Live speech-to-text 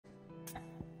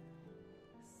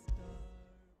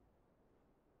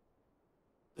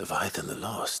Leviathan the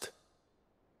Lost.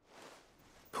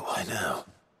 But why now?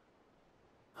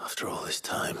 After all this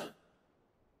time.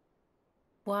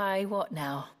 Why, what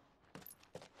now?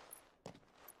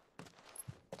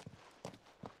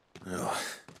 Oh,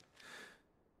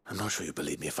 I'm not sure you'd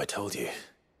believe me if I told you.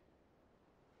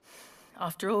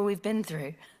 After all we've been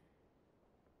through.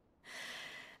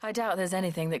 I doubt there's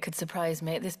anything that could surprise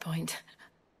me at this point.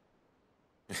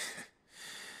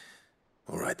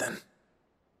 All right then.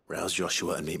 Rouse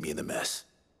Joshua and meet me in the mess.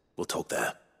 We'll talk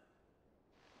there.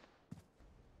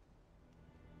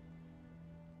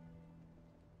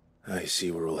 I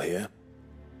see we're all here.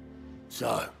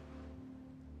 So,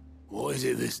 what is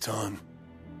it this time?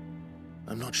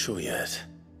 I'm not sure yet.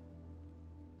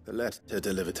 The letter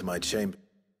delivered to my chamber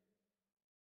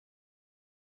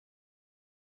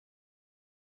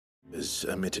has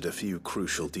omitted a few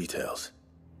crucial details.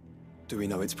 Do we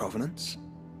know its provenance?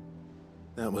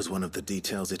 That was one of the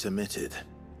details it omitted.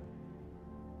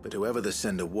 But whoever the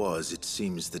sender was, it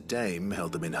seems the Dame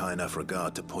held them in high enough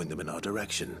regard to point them in our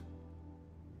direction.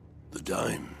 The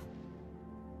Dame?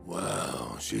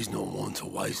 Well, she's not one to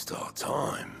waste our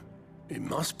time. It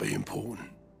must be important.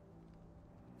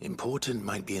 Important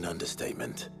might be an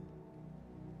understatement.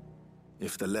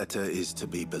 If the letter is to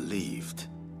be believed,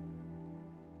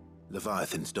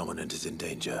 Leviathan's dominant is in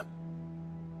danger.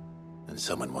 And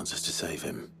someone wants us to save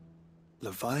him.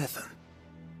 Leviathan?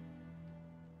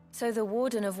 So the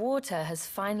Warden of Water has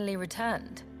finally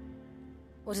returned.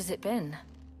 What has it been?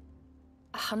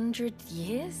 100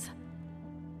 years?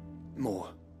 More.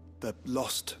 The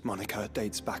Lost moniker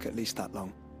dates back at least that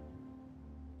long.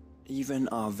 Even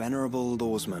our venerable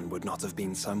lawsman would not have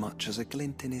been so much as a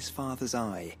glint in his father's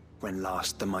eye when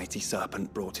last the mighty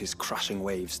serpent brought his crashing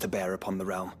waves to bear upon the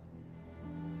realm.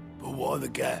 But why the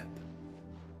gap?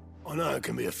 I know it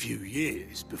can be a few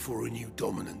years before a new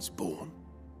dominant's born.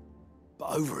 But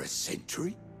over a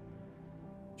century?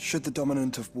 Should the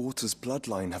dominant of Water's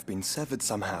bloodline have been severed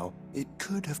somehow, it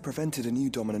could have prevented a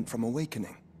new dominant from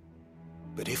awakening.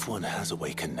 But if one has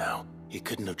awakened now, he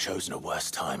couldn't have chosen a worse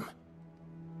time.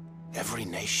 Every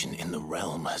nation in the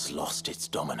realm has lost its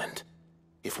dominant.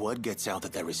 If word gets out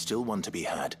that there is still one to be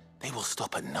had, they will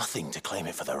stop at nothing to claim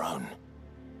it for their own.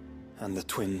 And the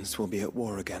twins will be at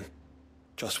war again,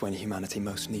 just when humanity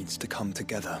most needs to come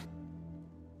together.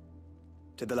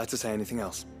 Did the letter say anything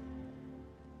else?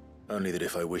 Only that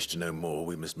if I wish to know more,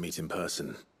 we must meet in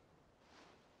person.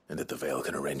 And that the Veil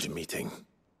can arrange a meeting.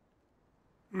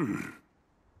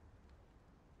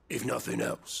 If nothing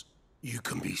else, you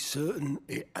can be certain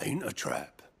it ain't a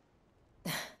trap.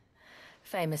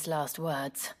 Famous last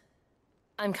words.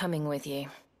 I'm coming with you.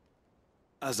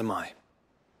 As am I.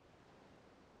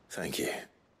 Thank you.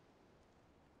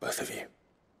 Both of you.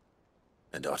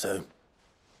 And Otto?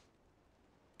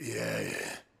 Yeah.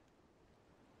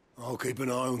 I'll keep an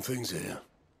eye on things here.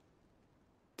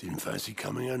 Didn't fancy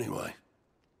coming anyway.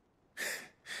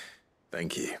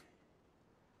 Thank you.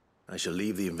 I shall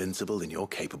leave the Invincible in your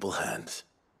capable hands.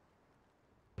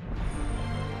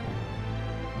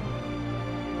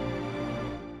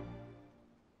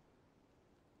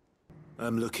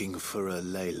 I'm looking for a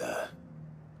Layla.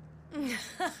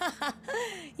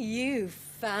 You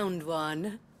found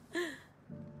one.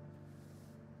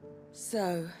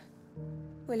 So,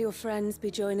 will your friends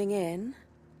be joining in?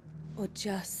 Or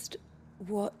just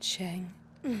watching?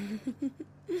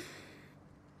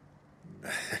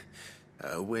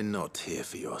 We're not here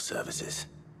for your services.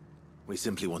 We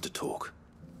simply want to talk.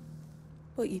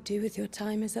 What you do with your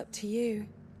time is up to you.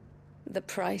 The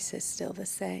price is still the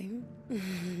same.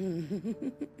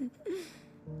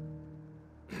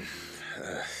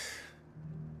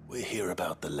 We're here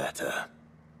about the letter.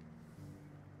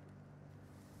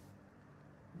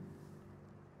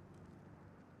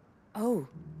 Oh,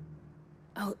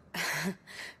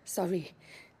 sorry.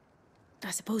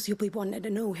 I suppose you'll be wanting to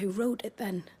know who wrote it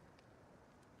then.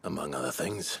 Among other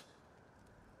things.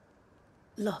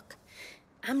 Look,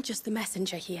 I'm just the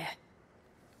messenger here.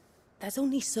 There's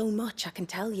only so much I can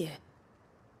tell you.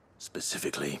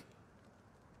 Specifically?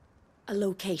 A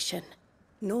location,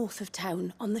 north of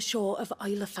town, on the shore of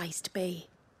Isle of Feist Bay.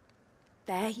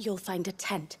 There you'll find a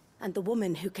tent and the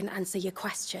woman who can answer your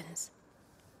questions.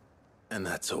 And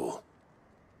that's all?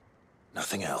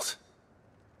 Nothing else?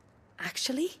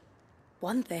 Actually,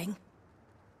 one thing.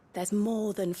 There's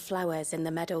more than flowers in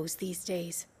the meadows these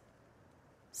days.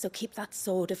 So keep that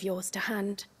sword of yours to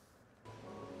hand.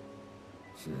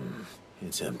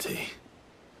 It's empty.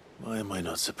 Why am I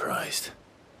not surprised?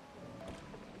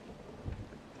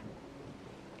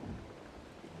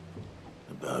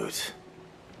 A boat.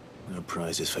 No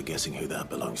prizes for guessing who that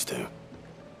belongs to.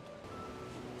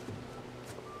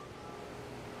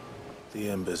 The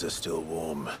embers are still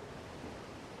warm.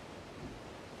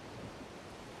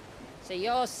 So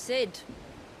you're Sid.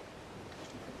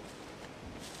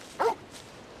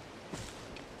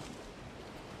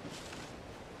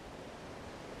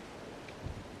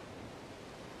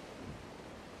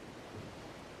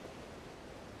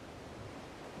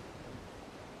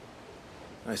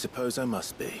 I suppose I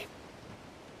must be.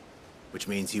 Which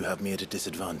means you have me at a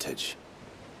disadvantage.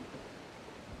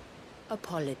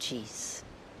 Apologies.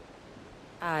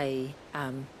 I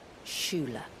am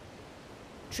Shula,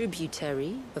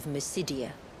 tributary of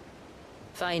Mysidia,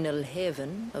 final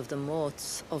haven of the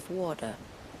Motes of Water.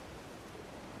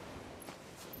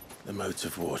 The Motes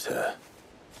of Water.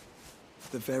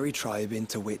 The very tribe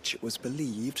into which it was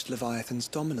believed Leviathan's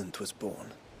dominant was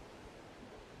born.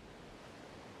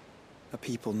 A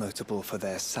people notable for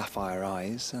their sapphire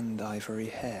eyes and ivory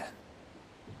hair.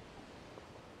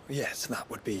 Yes, that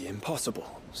would be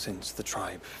impossible, since the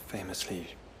tribe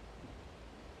famously...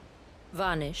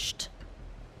 Vanished.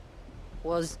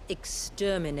 Was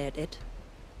exterminated.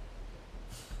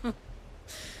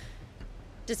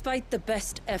 Despite the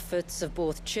best efforts of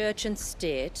both church and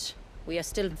state, we are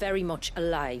still very much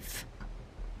alive.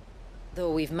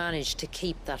 Though we've managed to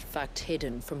keep that fact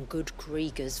hidden from good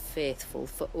Krieger's faithful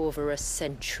for over a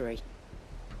century.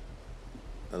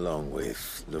 Along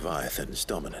with Leviathan's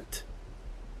dominant.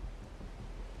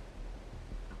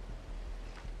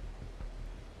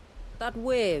 That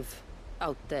wave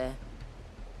out there.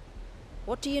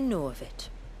 What do you know of it?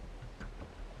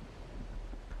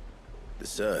 The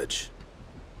Surge.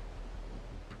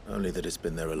 Only that it's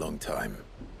been there a long time.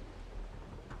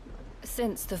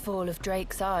 Since the fall of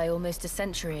Drake's Eye almost a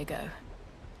century ago.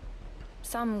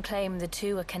 Some claim the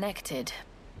two are connected,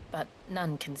 but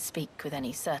none can speak with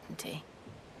any certainty.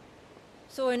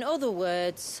 So in other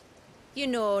words, you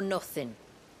know nothing.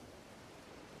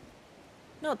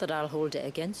 Not that I'll hold it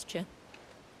against you.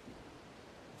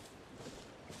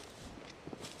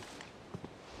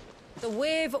 The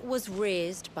wave was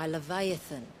raised by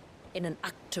Leviathan in an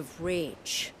act of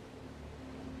rage.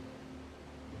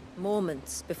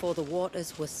 Moments before the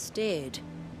waters were stayed,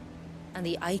 and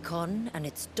the Icon and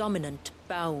its dominant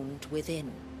bound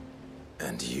within.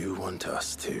 And you want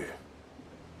us to?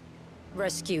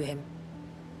 Rescue him.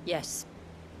 Yes.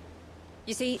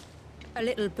 You see, a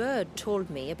little bird told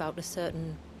me about a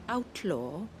certain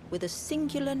outlaw with a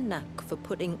singular knack for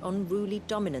putting unruly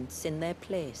dominants in their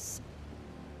place.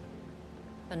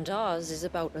 And ours is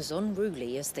about as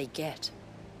unruly as they get.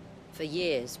 For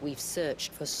years, we've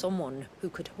searched for someone who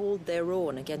could hold their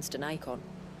own against an Icon.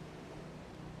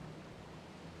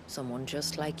 Someone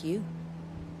just like you.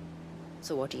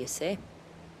 So what do you say?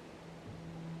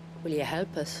 Will you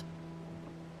help us?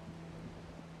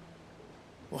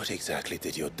 What exactly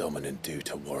did your dominant do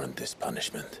to warrant this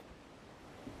punishment?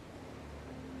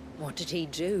 What did he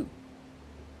do?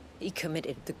 He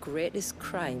committed the greatest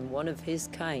crime one of his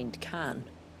kind can.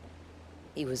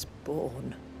 He was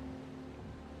born.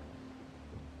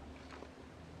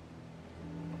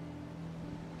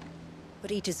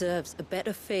 But he deserves a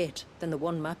better fate than the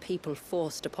one my people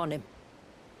forced upon him.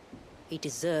 He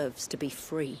deserves to be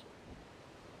free.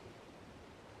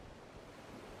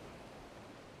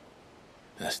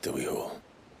 As do we all.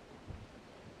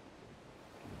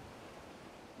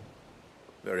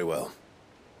 Very well.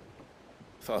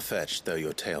 Far-fetched though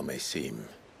your tale may seem,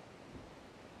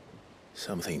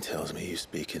 something tells me you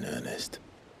speak in earnest.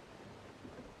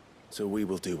 So we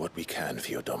will do what we can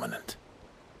for your dominant.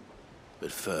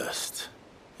 But first,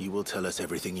 you will tell us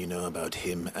everything you know about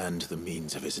him and the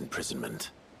means of his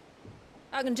imprisonment.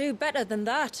 I can do better than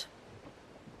that.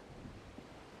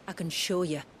 I can show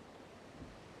you.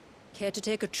 Care to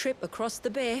take a trip across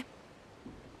the bay?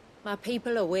 My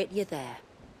people await you there.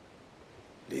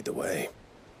 Lead the way.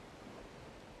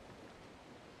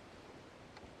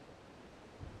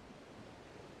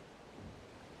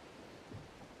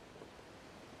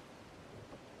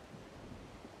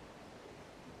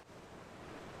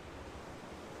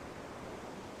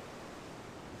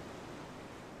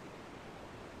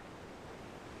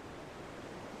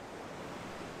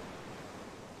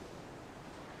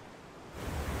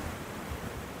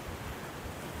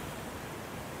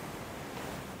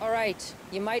 All right,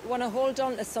 you might want to hold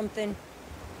on to something.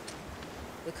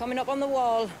 We're coming up on the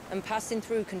wall, and passing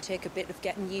through can take a bit of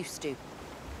getting used to.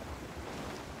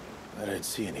 I don't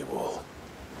see any wall.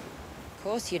 Of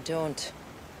course you don't.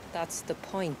 That's the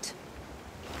point.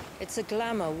 It's a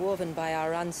glamour woven by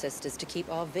our ancestors to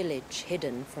keep our village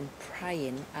hidden from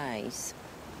prying eyes.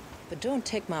 But don't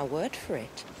take my word for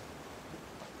it.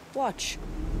 Watch.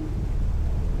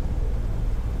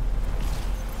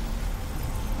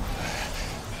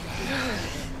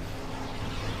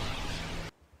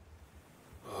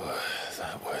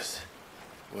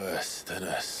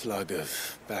 mug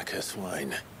of Bacchus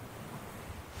wine.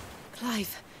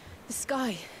 Clive, the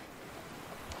sky.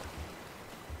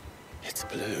 It's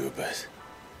blue, but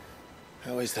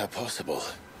how is that possible?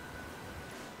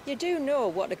 You do know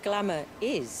what a glamour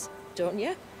is, don't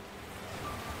you?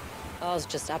 Ours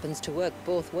just happens to work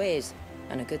both ways,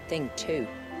 and a good thing too.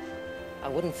 I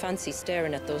wouldn't fancy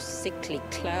staring at those sickly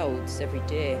clouds every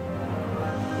day.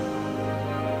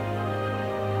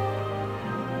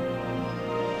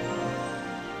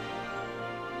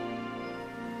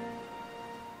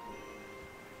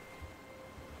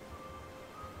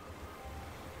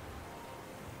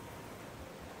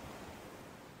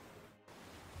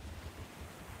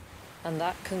 And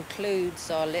that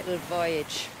concludes our little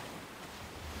voyage.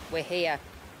 We're here.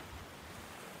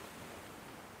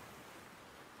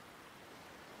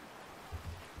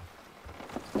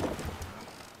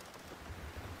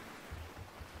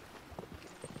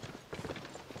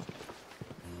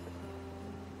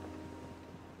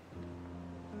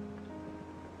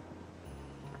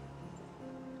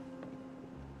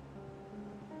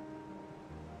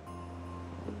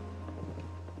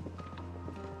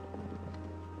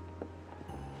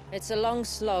 It's a long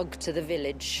slog to the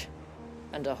village,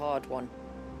 and a hard one.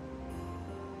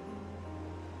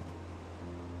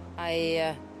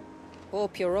 I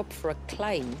hope you're up for a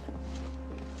climb.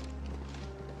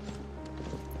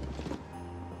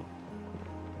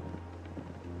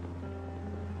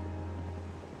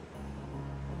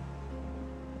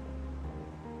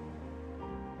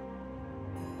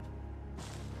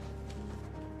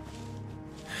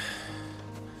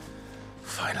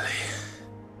 Finally.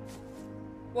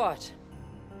 What?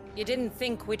 You didn't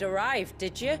think we'd arrived,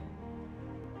 did you?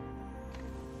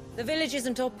 The village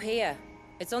isn't up here.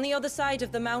 It's on the other side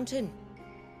of the mountain.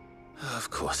 Of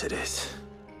course it is.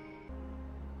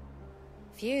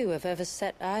 Few have ever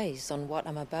set eyes on what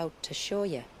I'm about to show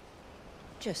you.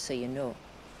 Just so you know.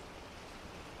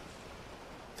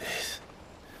 This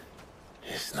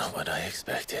is not what I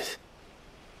expected.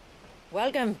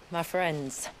 Welcome, my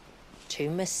friends, to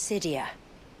Mysidia.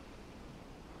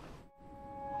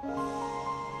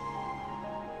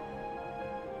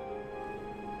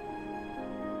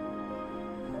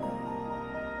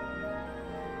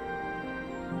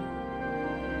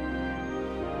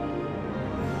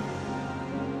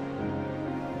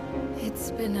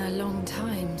 It's been a long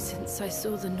time since I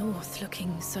saw the North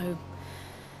looking so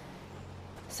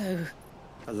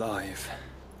Alive.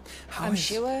 I'm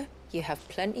sure you have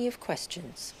plenty of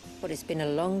questions, but it's been a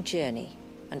long journey,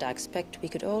 and I expect we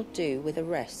could all do with a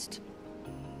rest.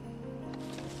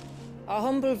 Our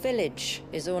humble village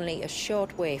is only a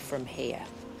short way from here,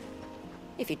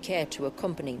 if you'd care to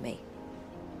accompany me.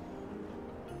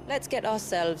 Let's get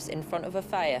ourselves in front of a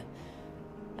fire,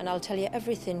 and I'll tell you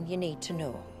everything you need to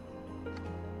know.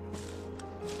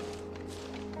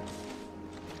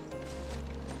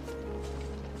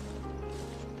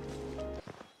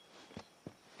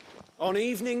 On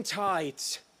evening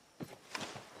tides.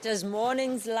 Does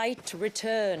morning's light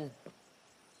return?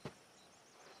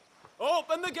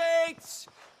 Open the gates!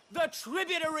 The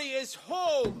tributary is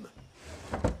home!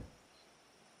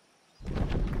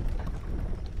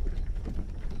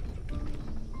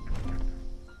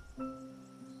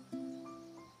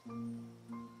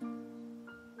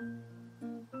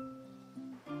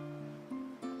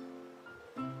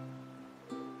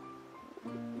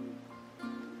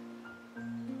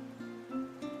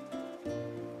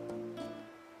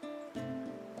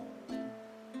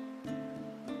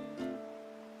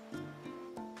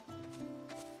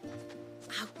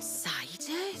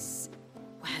 Outsiders?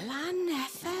 Well, I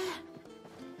never.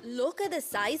 Look at the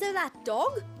size of that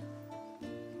dog.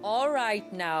 All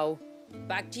right now,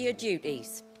 back to your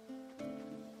duties.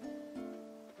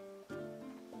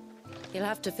 You'll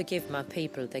have to forgive my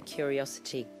people their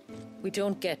curiosity. We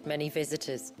don't get many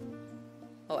visitors.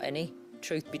 Or any,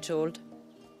 truth be told.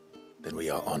 Then we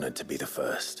are honored to be the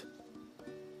first.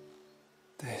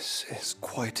 This is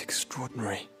quite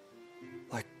extraordinary.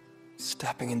 Like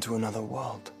stepping into another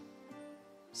world.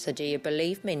 So do you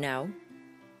believe me now?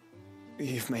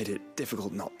 You've made it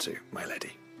difficult not to, my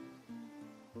lady.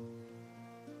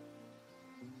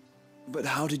 But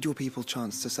how did your people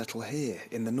chance to settle here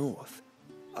in the north?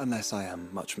 Unless I am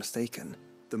much mistaken,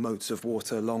 the moats of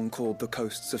water long called the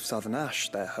coasts of Southern Ash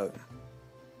their home.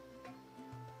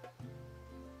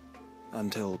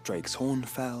 Until Drake's Horn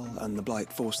fell and the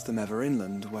Blight forced them ever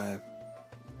inland, where...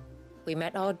 We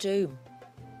met our doom,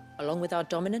 along with our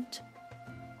dominant.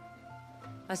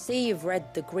 I see you've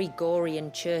read the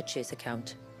Gregorian Church's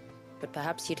account, but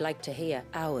perhaps you'd like to hear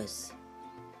ours.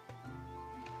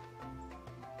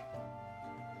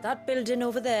 That building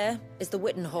over there is the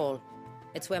Witten Hall.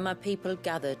 It's where my people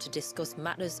gather to discuss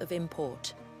matters of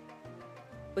import.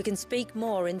 We can speak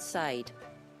more inside,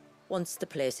 once the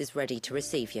place is ready to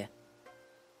receive you.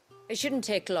 It shouldn't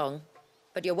take long,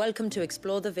 but you're welcome to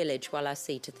explore the village while I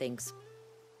see to things.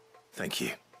 Thank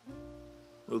you.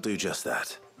 We'll do just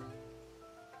that.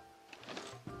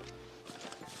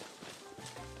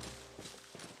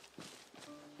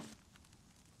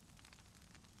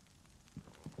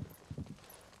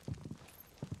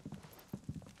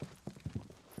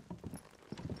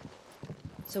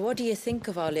 So what do you think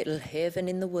of our little haven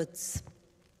in the woods?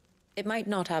 It might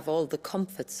not have all the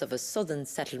comforts of a southern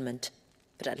settlement,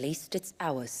 but at least it's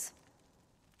ours.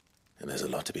 And there's a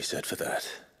lot to be said for that.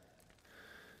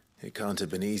 It can't have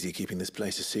been easy keeping this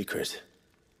place a secret.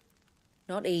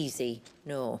 Not easy,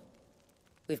 no.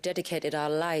 We've dedicated our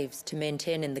lives to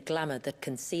maintaining the glamour that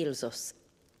conceals us.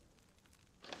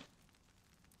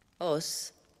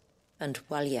 Us and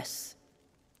Walyas.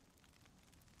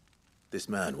 This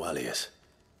man, Walyas,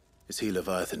 is he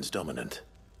Leviathan's dominant?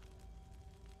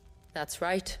 That's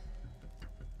right.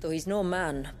 Though he's no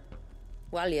man,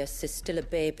 Walyas is still a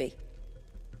baby.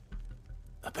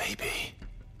 A baby?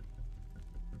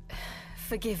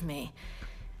 Forgive me,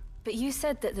 but you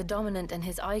said that the Dominant and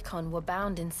his icon were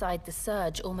bound inside the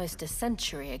Surge almost a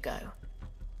century ago.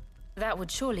 That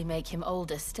would surely make him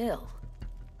older still.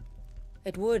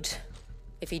 It would,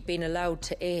 if he'd been allowed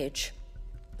to age.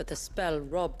 But the spell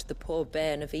robbed the poor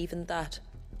bairn of even that.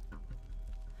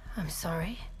 I'm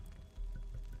sorry.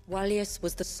 Walyas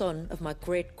was the son of my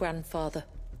great-grandfather.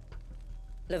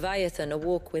 Leviathan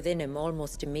awoke within him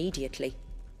almost immediately.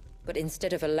 But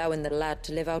instead of allowing the lad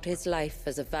to live out his life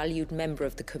as a valued member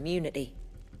of the community,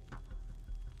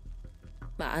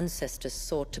 my ancestors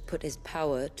sought to put his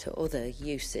power to other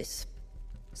uses.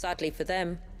 Sadly for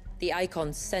them, the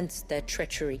Icons sensed their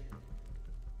treachery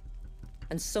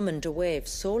and summoned a wave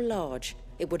so large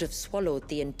it would have swallowed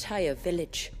the entire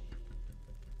village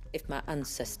if my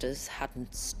ancestors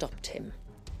hadn't stopped him.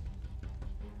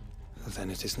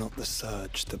 Then it is not the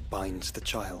Surge that binds the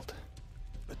child,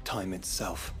 but time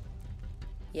itself.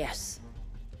 Yes.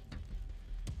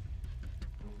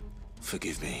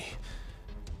 Forgive me.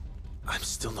 I'm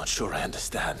still not sure I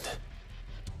understand.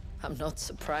 I'm not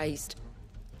surprised.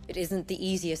 It isn't the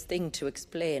easiest thing to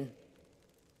explain.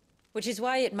 Which is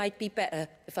why it might be better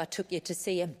if I took you to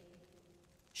see him.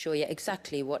 Show you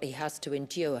exactly what he has to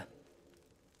endure.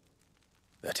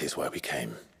 That is why we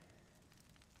came.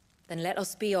 Then let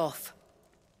us be off.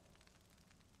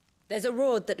 There's a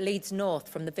road that leads north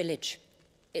from the village.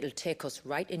 It'll take us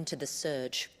right into the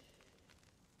Surge.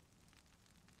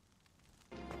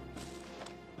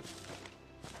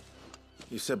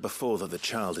 You said before that the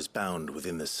child is bound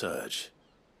within the Surge.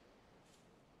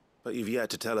 But you've yet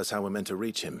to tell us how we're meant to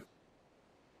reach him.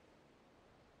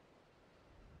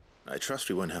 I trust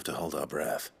we won't have to hold our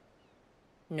breath.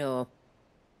 No.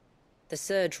 The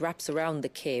Surge wraps around the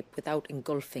cape without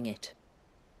engulfing it.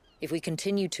 If we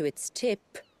continue to its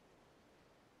tip,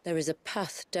 there is a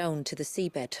path down to the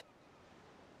seabed.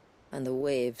 And the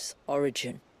wave's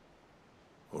origin.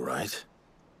 All right.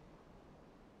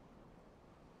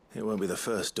 It won't be the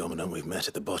first dominant we've met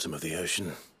at the bottom of the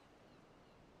ocean.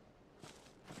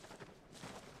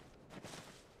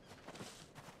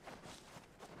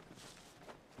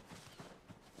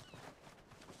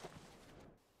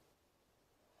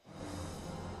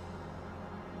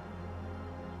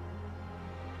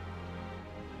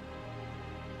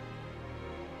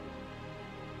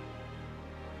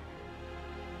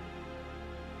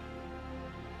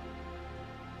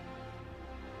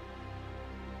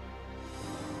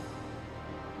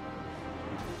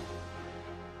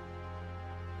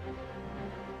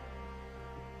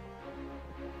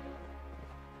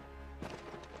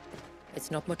 It's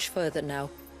not much further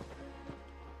now.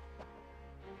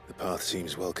 The path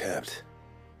seems well kept.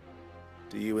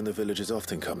 Do you and the villagers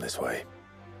often come this way?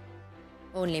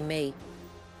 Only me.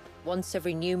 Once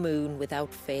every new moon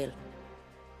without fail.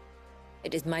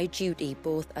 It is my duty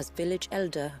both as village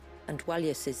elder and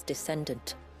Walyas's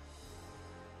descendant.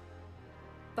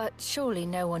 But surely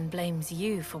no one blames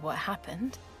you for what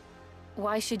happened.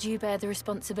 Why should you bear the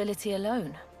responsibility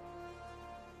alone?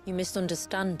 You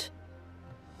misunderstand.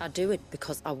 I do it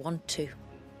because I want to.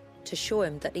 To show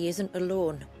him that he isn't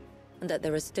alone, and that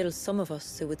there are still some of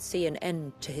us who would see an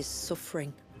end to his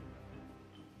suffering.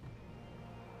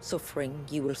 Suffering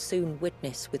you will soon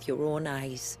witness with your own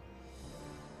eyes.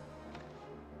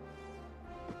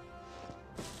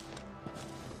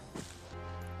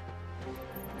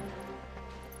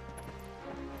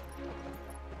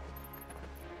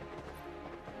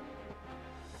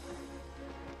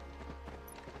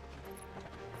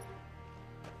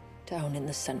 Down in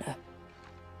the center,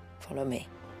 Follow me.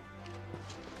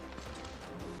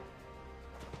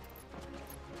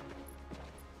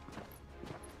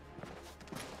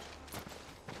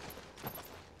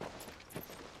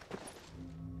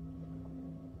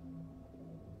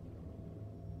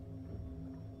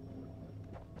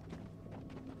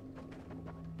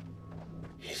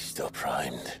 He's still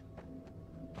primed.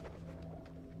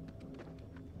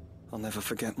 I'll never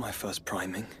forget my first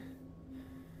priming.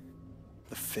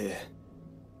 The fear.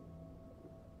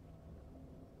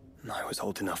 And I was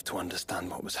old enough to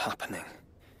understand what was happening.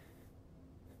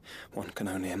 One can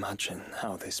only imagine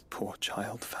how this poor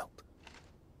child felt.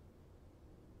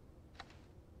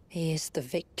 He is the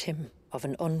victim of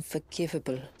an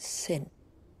unforgivable sin,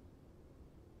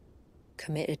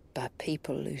 committed by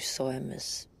people who saw him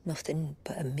as nothing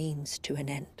but a means to an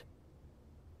end.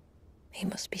 He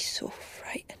must be so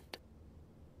frightened.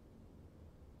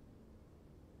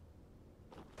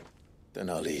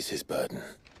 Then I'll ease his burden.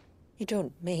 You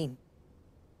don't mean?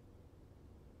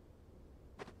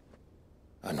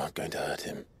 I'm not going to hurt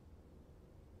him.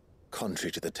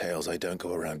 Contrary to the tales, I don't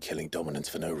go around killing dominants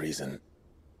for no reason.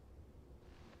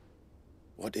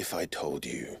 What if I told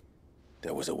you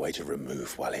there was a way to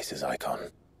remove Wallis's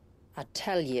icon? I'd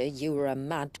tell you you were a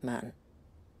madman.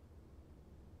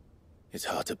 It's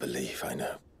hard to believe, I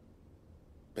know.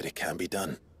 But it can be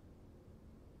done.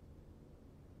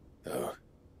 Though,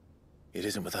 it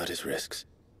isn't without its risks.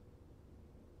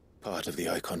 Part of the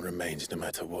icon remains no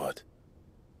matter what.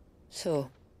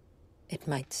 So, it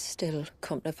might still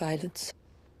come to violence.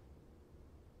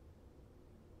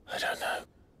 I don't know.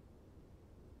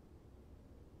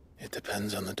 It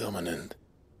depends on the dominant.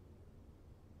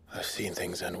 I've seen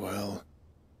things end well,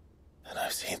 and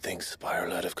I've seen things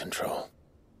spiral out of control.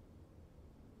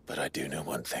 But I do know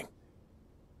one thing.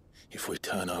 If we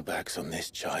turn our backs on this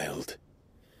child,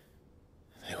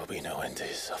 there will be no end to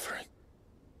his suffering.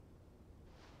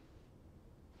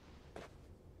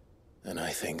 And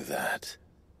I think that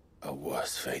a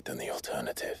worse fate than the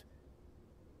alternative.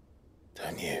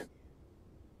 Don't you?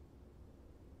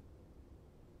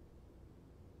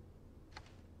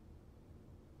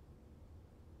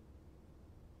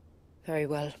 Very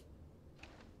well.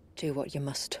 Do what you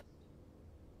must.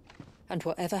 And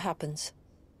whatever happens,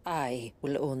 I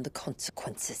will own the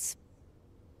consequences.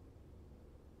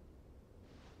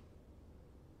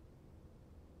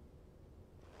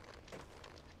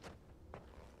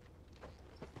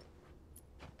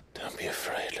 Don't be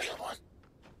afraid, little one.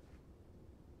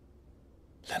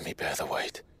 Let me bear the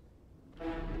weight.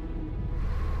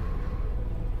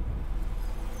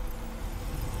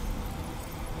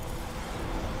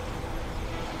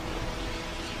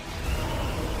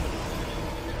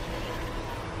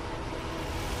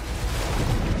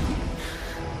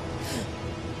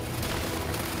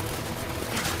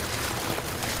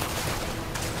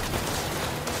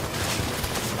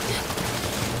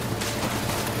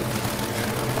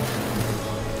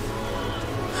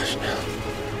 Hush now.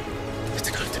 It's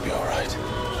going to be all right.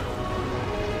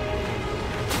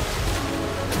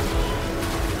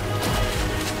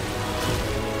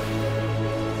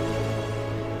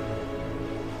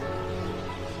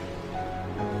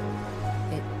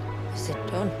 Is it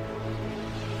done?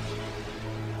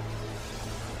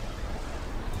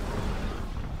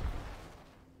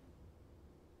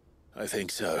 I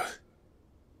think so.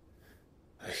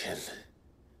 I can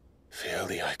feel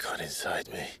the icon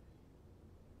inside me.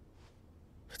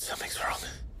 But something's wrong.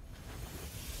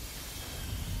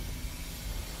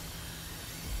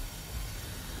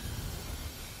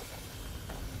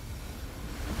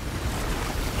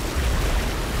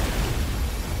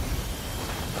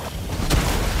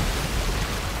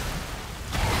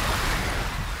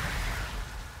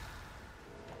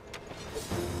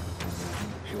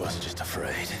 He wasn't just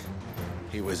afraid.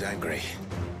 He was angry.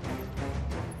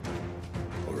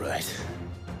 All right.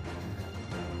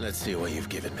 Let's see what you've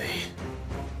given me.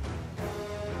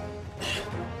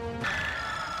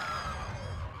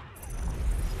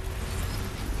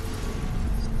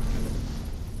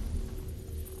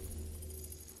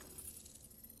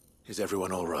 Is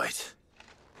everyone all right?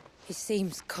 He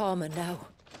seems calmer now.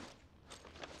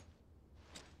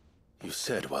 You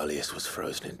said Wallius was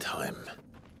frozen in time.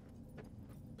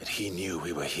 But he knew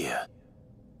we were here.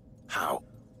 How?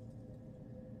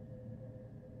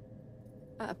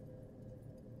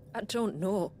 I don't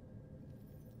know.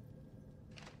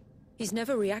 He's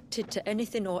never reacted to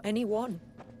anything or anyone.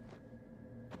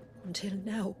 Until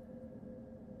now.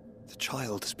 The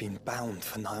child has been bound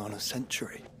for nigh on a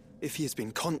century. If he has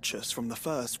been conscious from the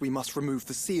first, we must remove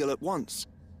the seal at once.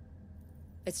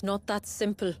 It's not that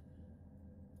simple.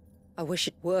 I wish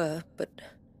it were, but...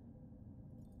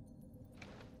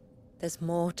 There's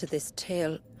more to this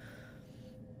tale.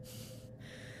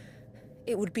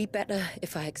 It would be better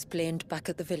if I explained back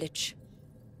at the village.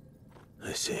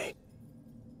 I see.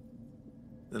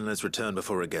 Then let's return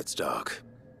before it gets dark.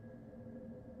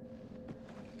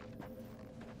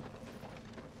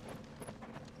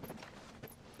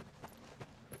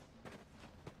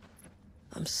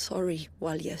 I'm sorry,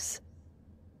 Walyas.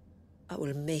 I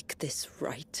will make this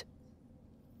right.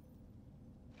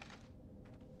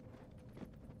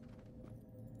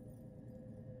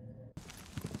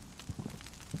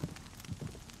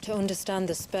 To understand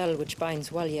the spell which binds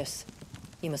Walyas,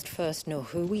 you must first know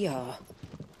who we are,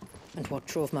 and what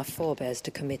drove my forebears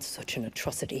to commit such an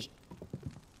atrocity.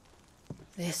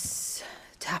 This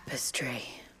tapestry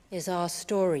is our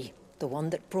story, the one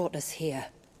that brought us here.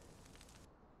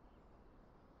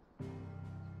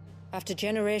 After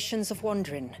generations of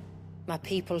wandering, my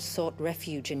people sought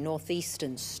refuge in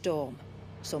northeastern Storm,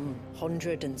 some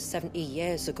 170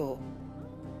 years ago.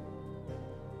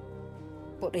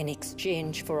 But in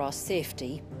exchange for our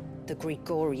safety, the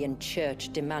Gregorian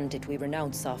Church demanded we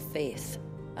renounce our faith,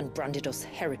 and branded us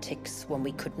heretics when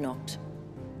we could not.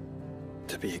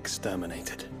 To be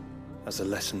exterminated, as a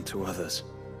lesson to others.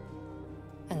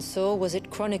 And so was it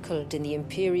chronicled in the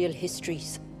Imperial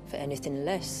histories, for anything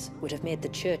less would have made the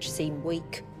Church seem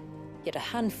weak. Yet a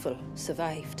handful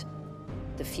survived.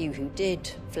 The few who did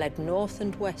fled north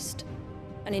and west,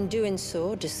 and in doing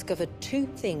so discovered two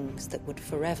things that would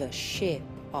forever shape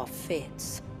our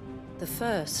fates. The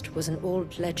first was an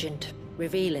old legend,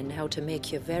 revealing how to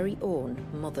make your very own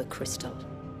Mother Crystal.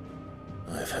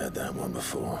 I've heard that one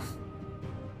before.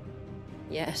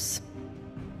 Yes,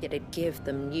 yet it gave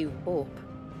them new hope,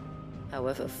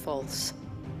 however false.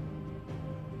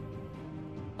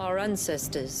 Our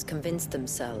ancestors convinced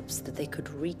themselves that they could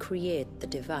recreate the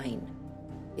divine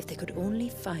if they could only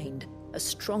find a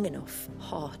strong enough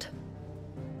heart.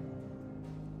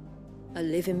 A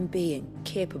living being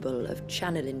capable of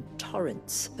channeling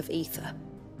torrents of ether.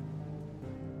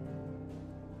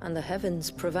 And the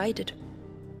heavens provided.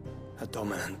 A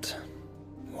dominant.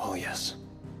 Walyas.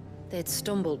 They'd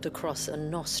stumbled across a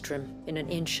nostrum in an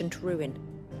ancient ruin,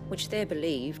 which they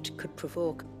believed could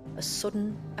provoke a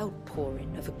sudden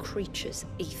outpouring of a creature's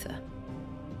ether.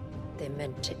 They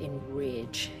meant to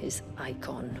enrage his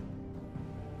icon.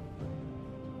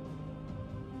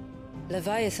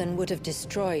 Leviathan would have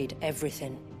destroyed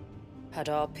everything, had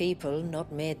our people not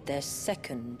made their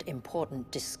second important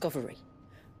discovery.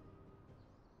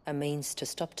 A means to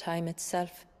stop time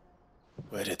itself.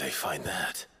 Where did they find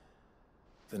that?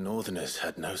 The Northerners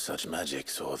had no such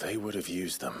magics, or they would have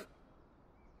used them.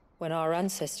 When our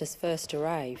ancestors first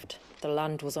arrived, the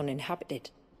land was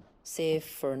uninhabited, save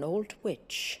for an old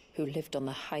witch who lived on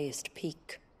the highest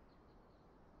peak.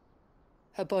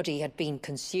 Her body had been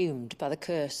consumed by the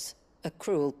curse, a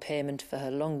cruel payment for her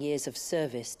long years of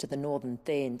service to the Northern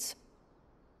Thanes.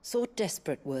 So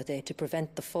desperate were they to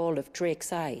prevent the fall of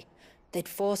Drake's Eye, they'd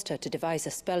forced her to devise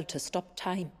a spell to stop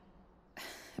time.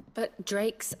 But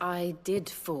Drake's Eye did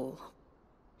fall.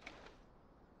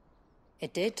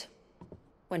 It did.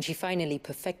 When she finally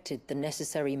perfected the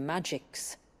necessary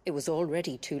magics, it was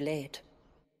already too late.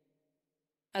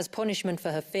 As punishment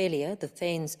for her failure, the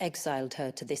Thanes exiled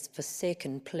her to this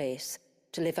forsaken place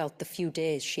to live out the few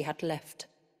days she had left.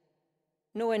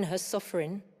 Knowing her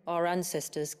suffering, our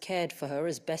ancestors cared for her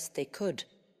as best they could,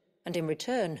 and in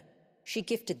return, she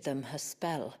gifted them her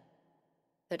spell.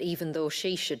 That even though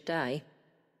she should die,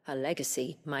 her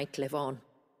legacy might live on.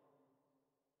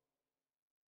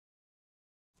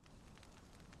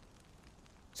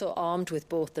 So armed with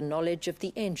both the knowledge of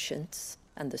the ancients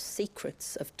and the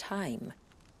secrets of time,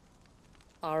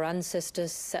 our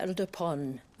ancestors settled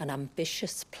upon an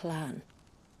ambitious plan.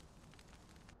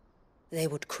 They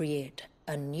would create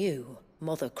a new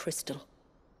Mother Crystal,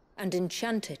 and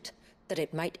enchant it that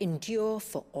it might endure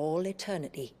for all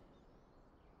eternity.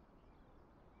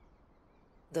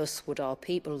 Thus would our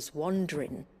people's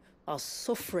wandering, our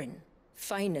suffering,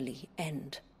 finally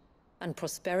end, and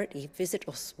prosperity visit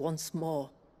us once more.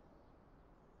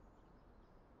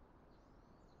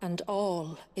 And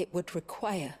all it would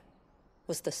require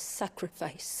was the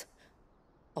sacrifice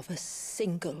of a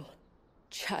single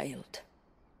child.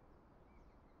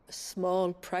 A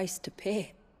small price to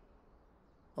pay,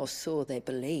 or so they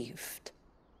believed.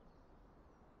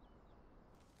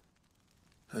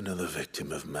 Another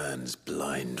victim of man's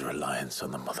blind reliance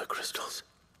on the Mother Crystals.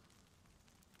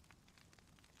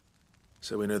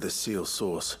 So we know the seal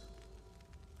source.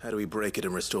 How do we break it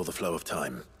and restore the flow of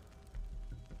time?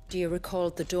 Do you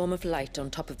recall the Dome of Light on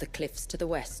top of the cliffs to the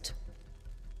west?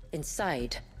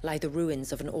 Inside lie the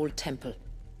ruins of an old temple.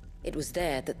 It was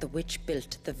there that the witch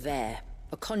built the Vare,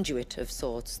 a conduit of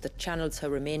sorts that channels her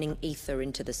remaining ether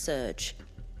into the Surge.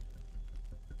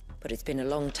 But it's been a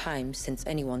long time since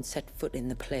anyone set foot in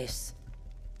the place.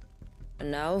 And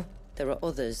now, there are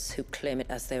others who claim it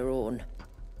as their own.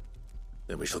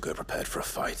 Then we shall go prepared for a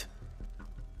fight.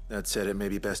 That said, it may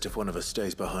be best if one of us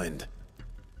stays behind.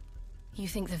 You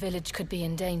think the village could be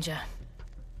in danger?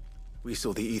 We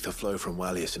saw the ether flow from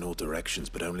Wallius in all directions,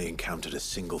 but only encountered a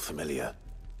single familiar.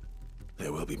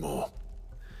 There will be more.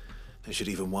 And should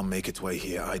even one make its way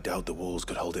here, I doubt the walls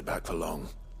could hold it back for long.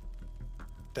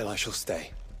 Then I shall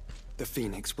stay. The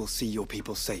Phoenix will see your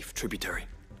people safe, tributary.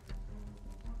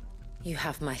 You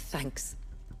have my thanks.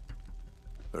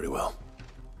 Very well.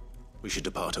 We should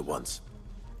depart at once.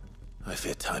 I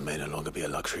fear time may no longer be a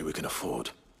luxury we can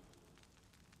afford.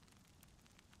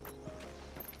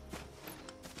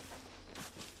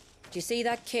 Do you see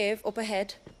that cave up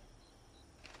ahead?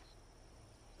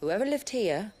 Whoever lived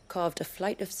here carved a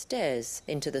flight of stairs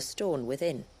into the stone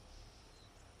within.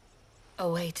 A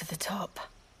way to the top.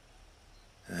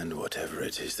 And whatever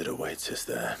it is that awaits us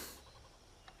there.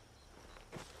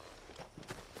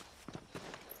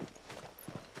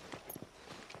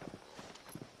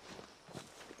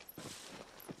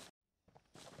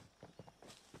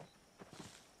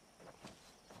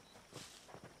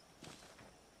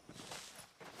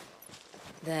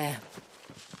 There.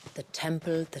 The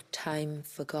temple that time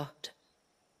forgot.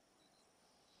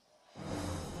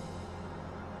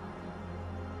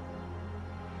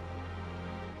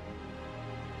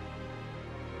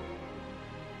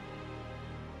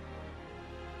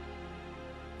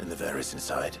 And the Vare is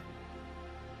inside.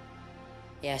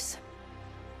 Yes.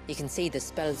 You can see the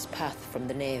spell's path from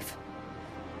the nave.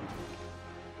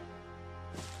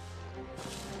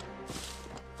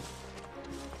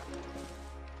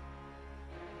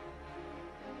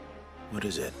 What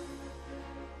is it?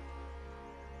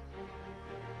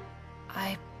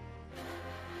 I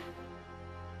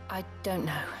don't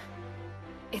know.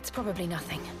 It's probably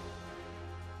nothing.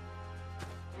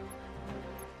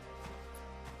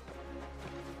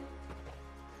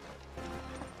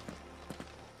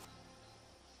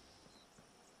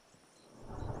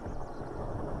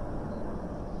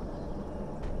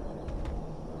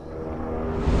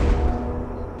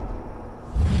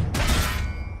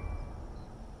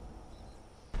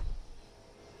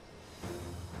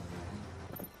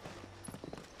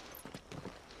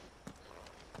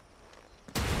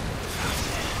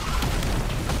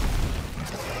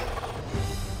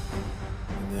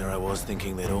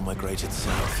 Thinking they'd all migrated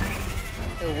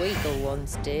south. The weaker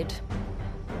ones did.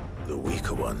 The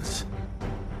weaker ones?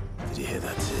 Did you hear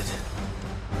that, Cid?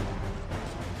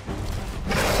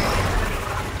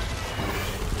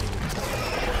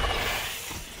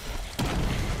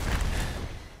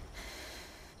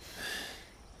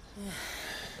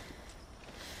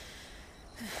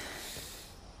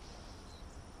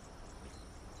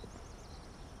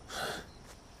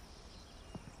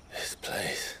 This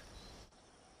place...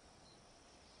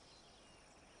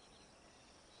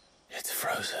 It's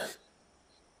frozen.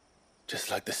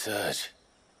 Just like the Surge.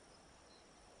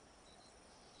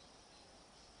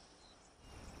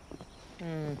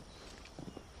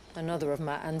 Another of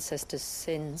my ancestors'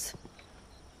 sins.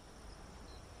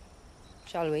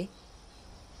 Shall we?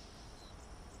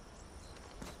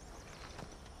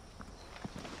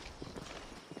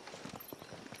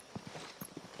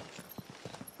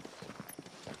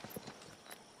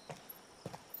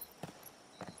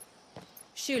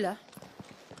 Shula.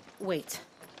 Wait.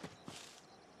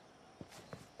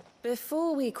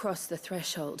 Before we cross the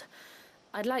threshold,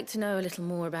 I'd like to know a little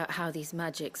more about how these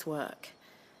magics work.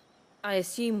 I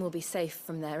assume we'll be safe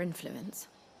from their influence.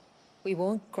 We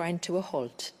won't grind to a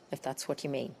halt, if that's what you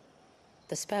mean.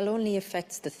 The spell only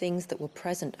affects the things that were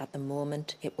present at the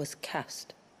moment it was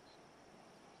cast.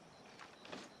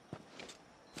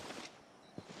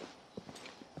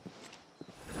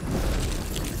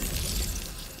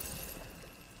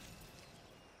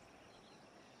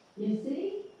 You see?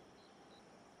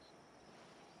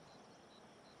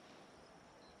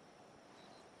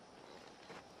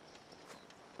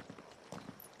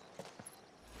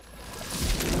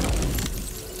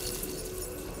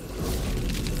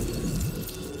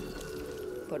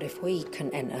 But if we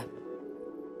can enter,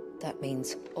 that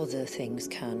means other things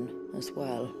can as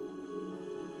well.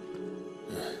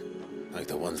 Like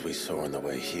the ones we saw on the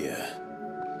way here.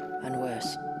 And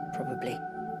worse, probably.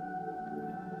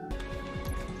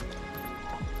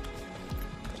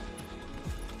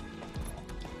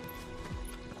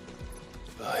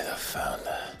 By the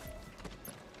Founder.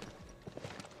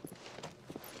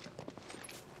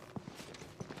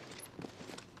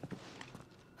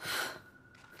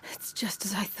 Just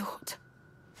as I thought.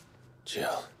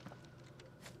 Jill,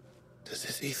 does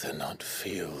this ether not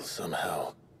feel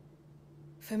somehow?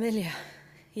 Familiar,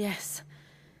 yes.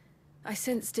 I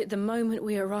sensed it the moment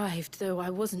we arrived, though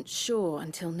I wasn't sure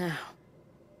until now.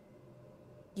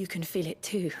 You can feel it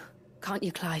too, can't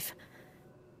you, Clive?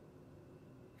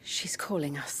 She's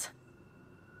calling us.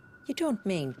 You don't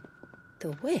mean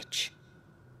the witch?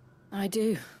 I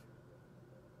do.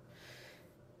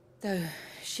 Though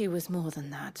she was more than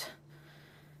that.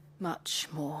 Much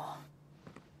more.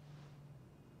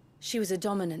 She was a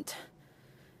dominant.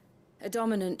 A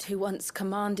dominant who once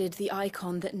commanded the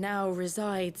Icon that now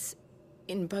resides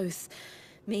in both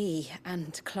me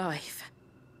and Clive.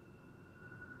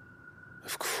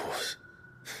 Of course.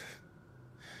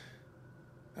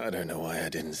 I don't know why I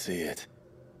didn't see it.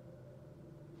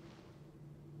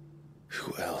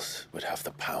 Who else would have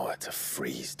the power to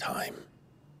freeze time?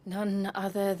 None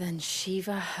other than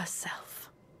Shiva herself.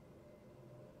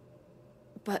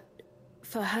 But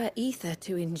for her ether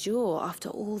to endure after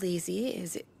all these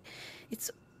years, it's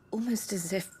almost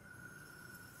as if...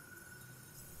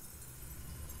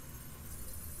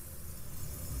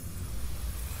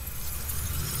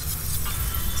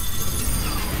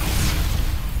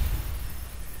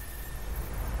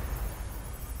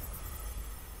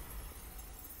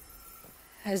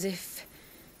 As if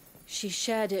she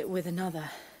shared it with another,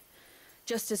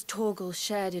 just as Torgal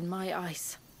shared in my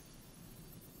ice.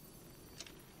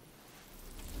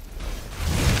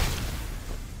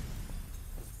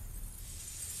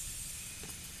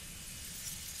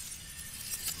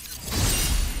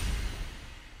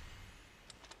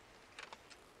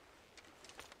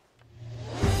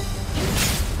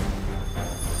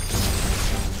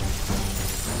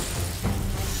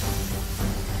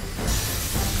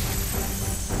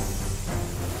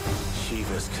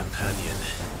 Shiva's companion.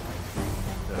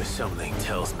 Though something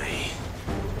tells me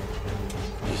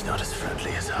he's not as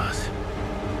friendly as us.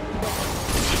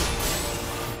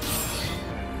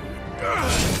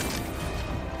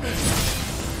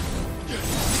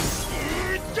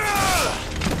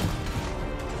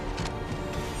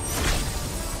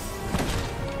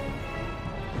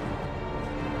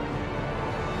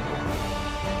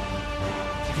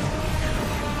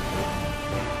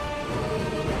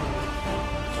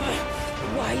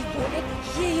 Why would it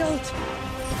yield?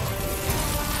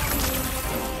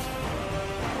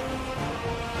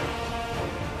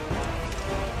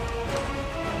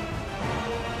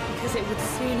 Because it would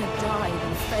sooner die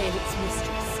than fail its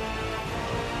mistress.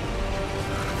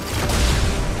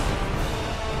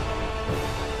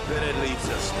 Then it leaves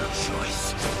us no choice.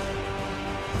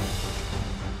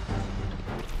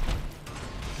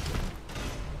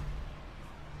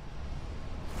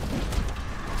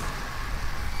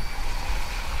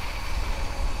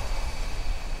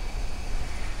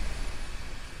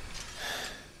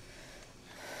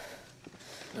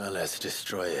 Now let's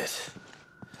destroy it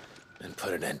and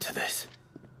put an end to this.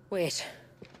 Wait.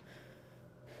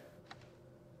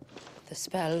 The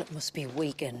spell must be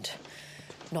weakened,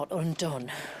 not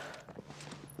undone.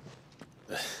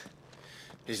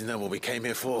 Isn't that what we came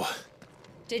here for?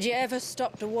 Did you ever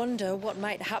stop to wonder what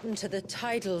might happen to the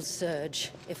tidal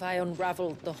surge if I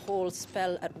unraveled the whole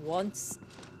spell at once?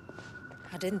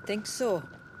 I didn't think so.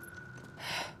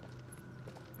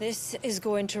 This is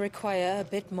going to require a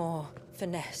bit more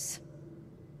finesse.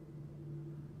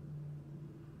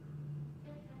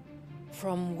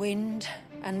 From wind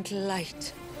and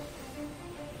light,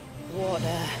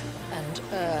 water and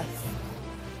earth,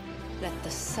 let the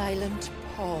silent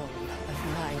pall of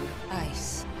mine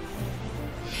ice.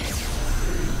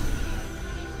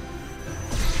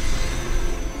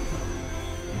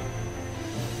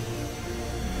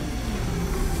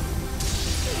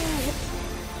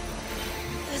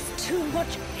 There's too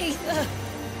much ether.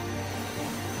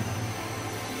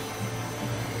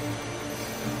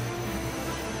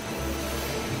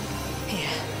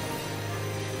 Here.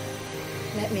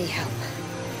 Let me help.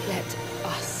 Let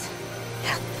us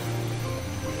help.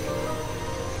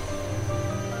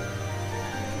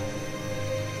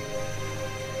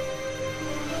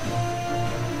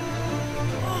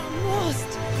 Almost.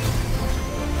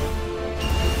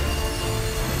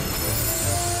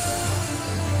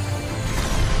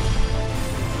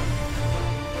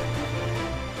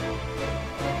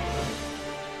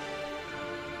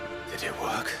 Did it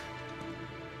work?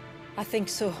 I think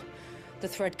so. The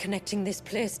thread connecting this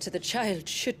place to the child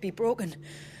should be broken.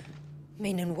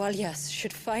 Meaning Walyas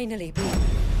should finally be...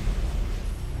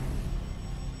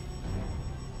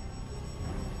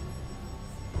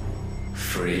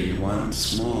 Free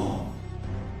once more.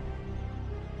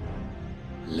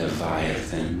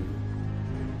 Leviathan,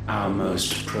 our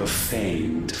most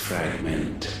profaned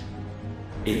fragment,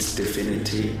 its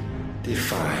divinity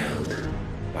defiled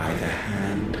by the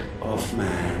hand of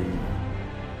man,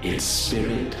 its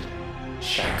spirit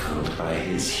shackled by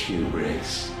his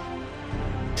hubris,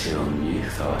 till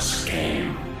Mythos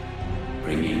came,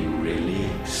 bringing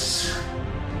release.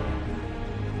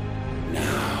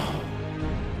 Now,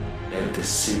 let the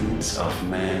sins of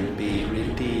man be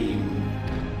redeemed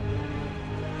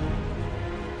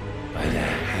by the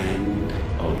hand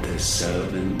of the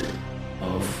servant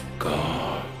of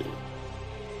God.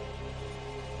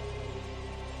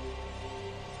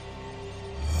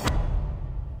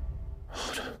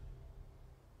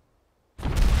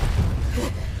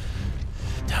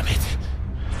 Damn it.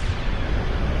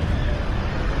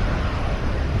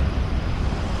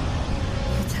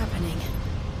 It's happening.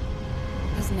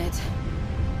 Isn't it?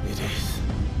 It is.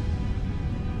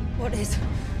 What is?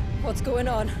 What's going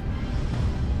on?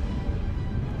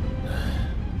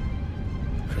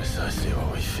 Precisely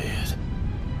what we feared.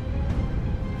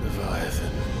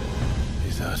 Leviathan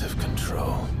is out of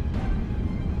control.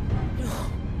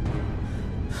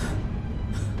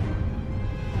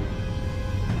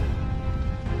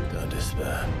 Don't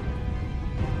despair.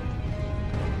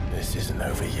 This isn't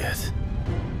over yet.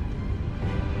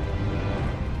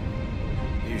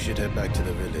 You should head back to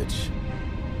the village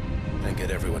and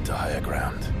get everyone to higher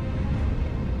ground.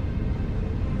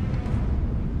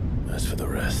 As for the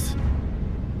rest,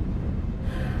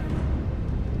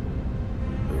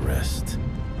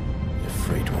 your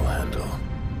freight will handle.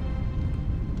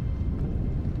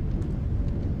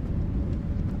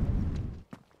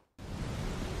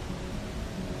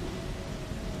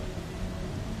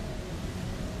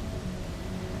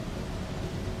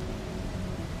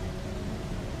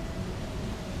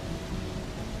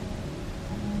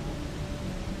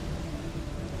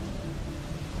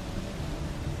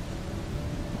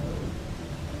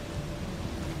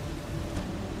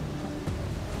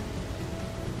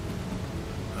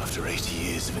 After 80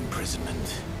 years of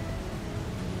imprisonment,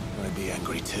 I'd be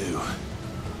angry too.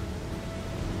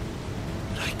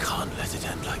 But I can't let it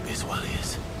end like this,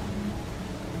 Wallius.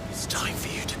 It's time for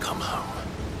you to come home.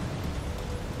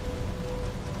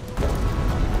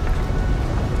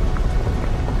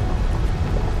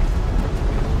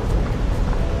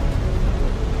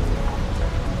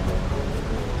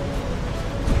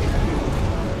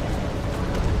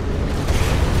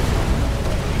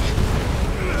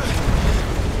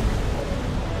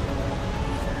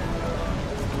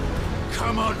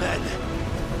 Come on then.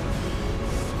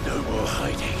 No more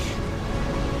hiding.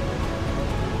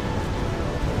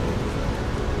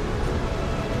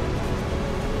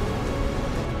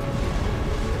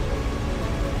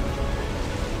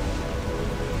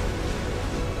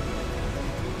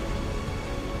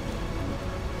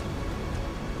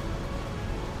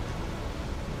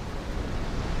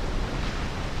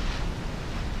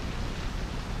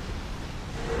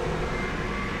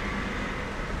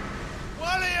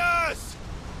 Wallius!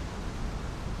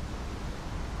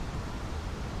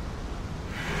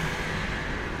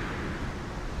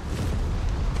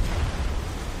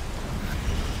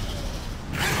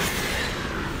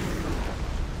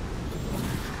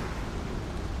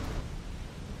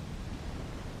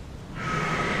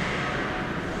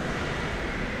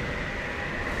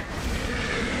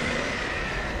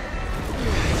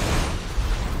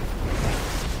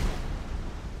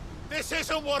 This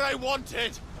isn't what I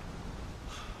wanted!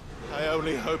 I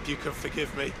only hope you can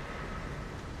forgive me.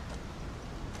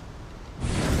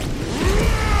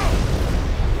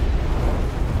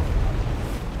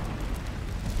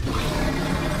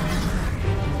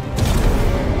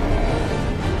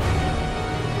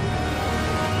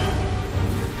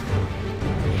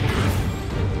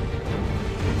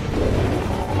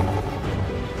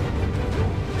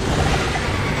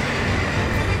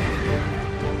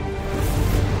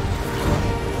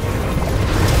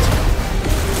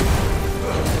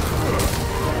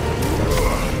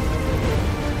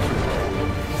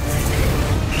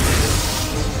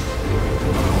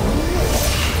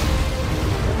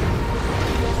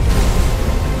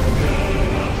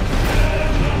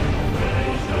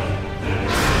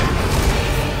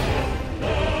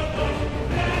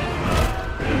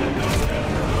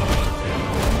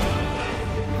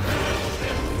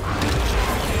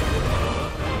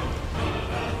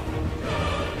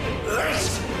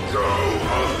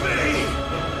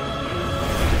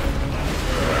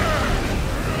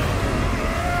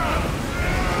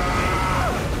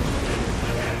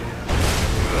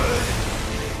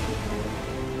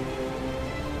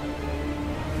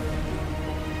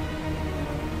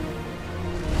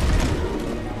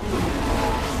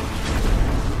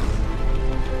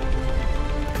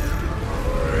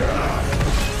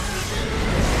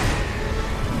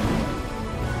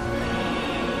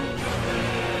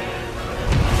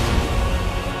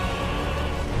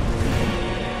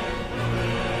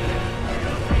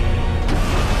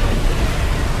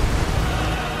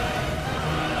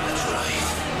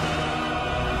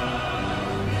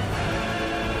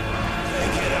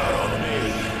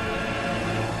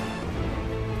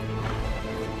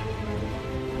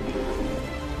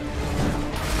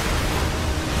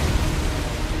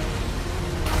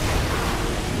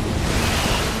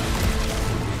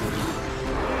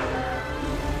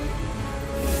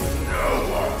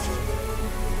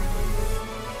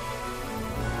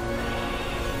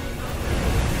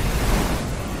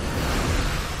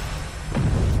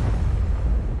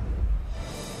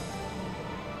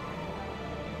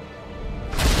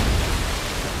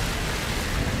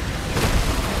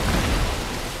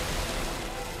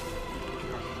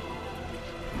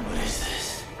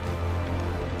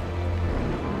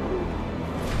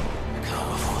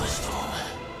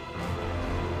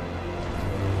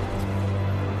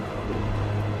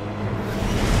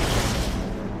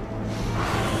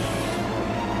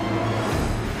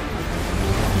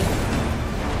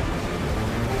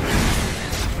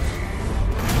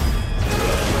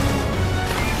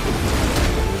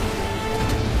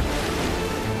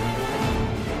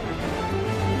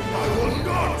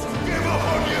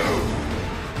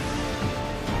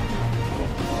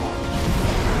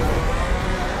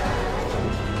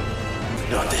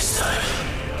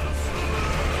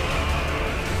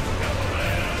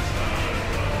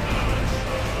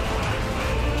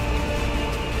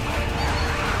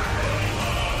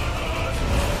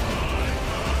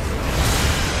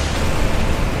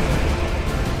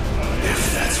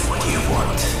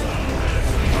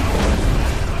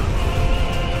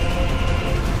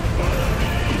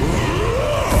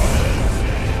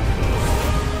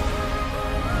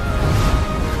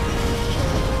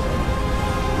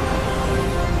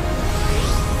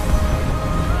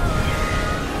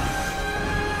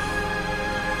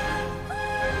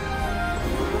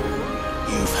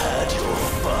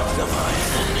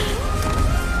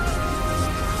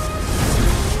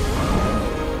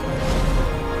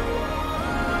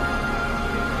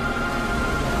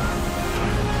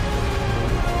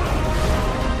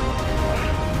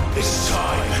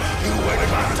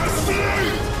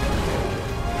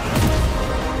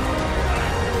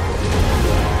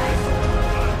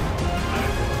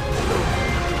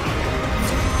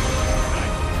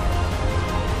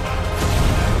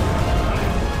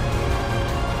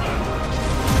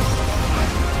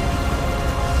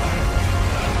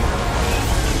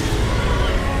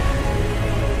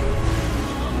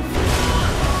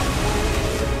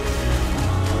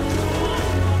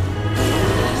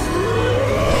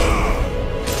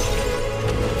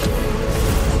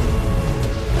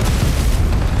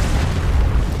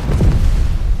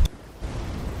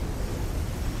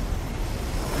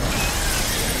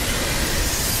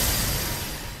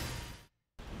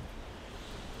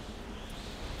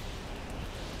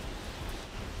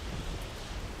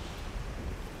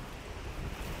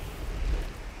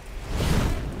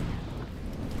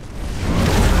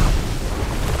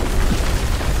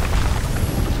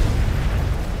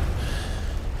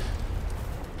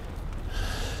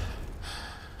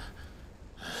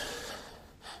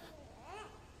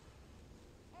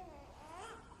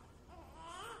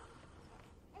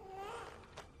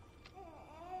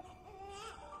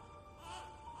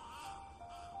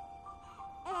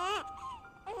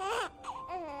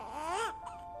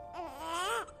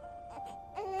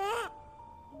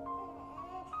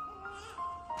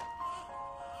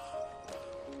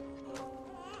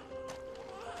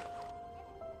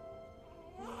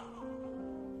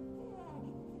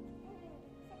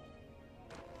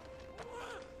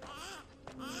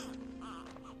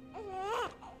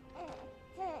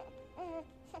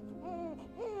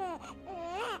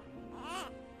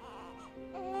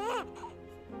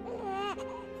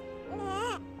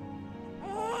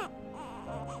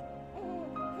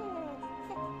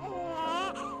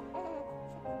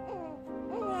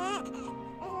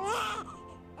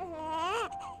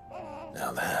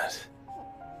 Now that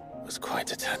was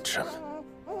quite a tantrum.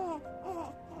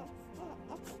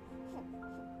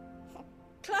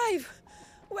 Clive!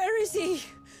 Where is he?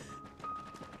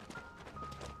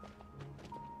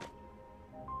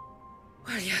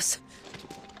 Well, yes.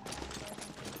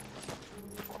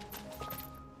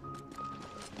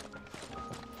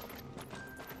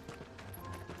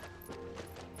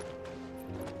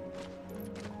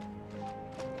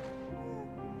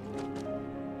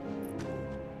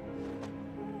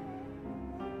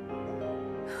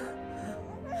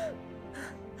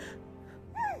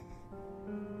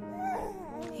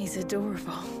 He's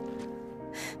adorable.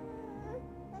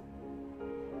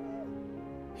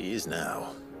 He is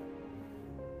now.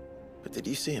 But did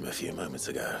you see him a few moments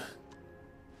ago?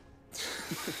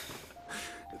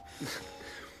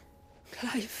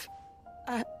 Clive,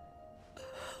 I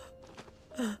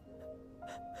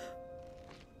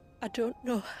don't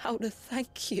know how to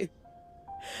thank you.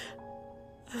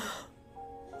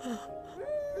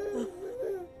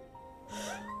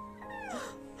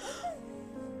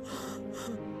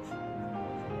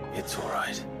 It's all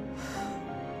right.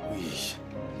 We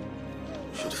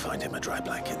should find him a dry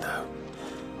blanket, though.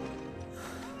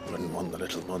 Wouldn't want the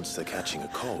little monster catching a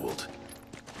cold.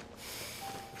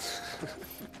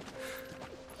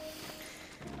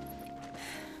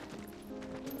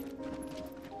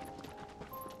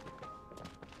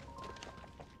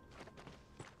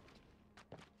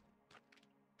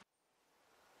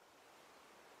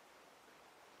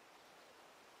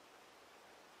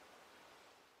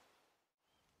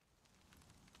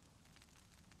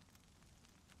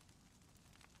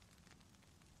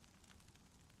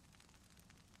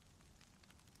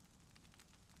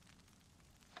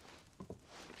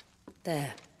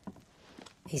 There.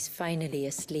 He's finally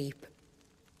asleep.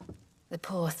 The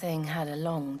poor thing had a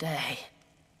long day.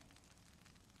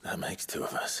 That makes two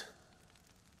of us.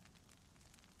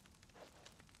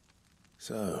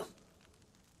 So,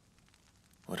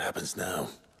 what happens now?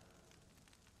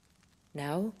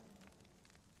 Now?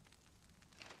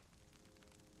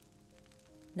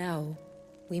 Now,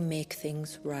 we make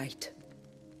things right.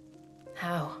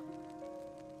 How?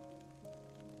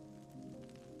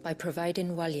 By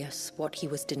providing Walyas what he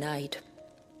was denied.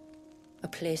 A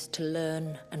place to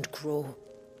learn and grow.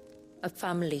 A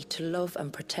family to love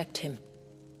and protect him.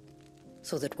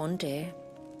 So that one day,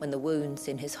 when the wounds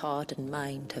in his heart and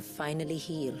mind have finally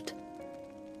healed,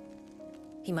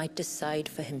 he might decide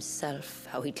for himself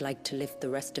how he'd like to live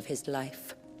the rest of his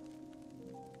life.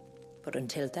 But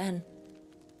until then,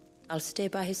 I'll stay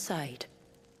by his side,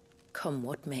 come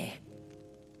what may.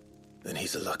 Then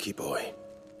he's a lucky boy.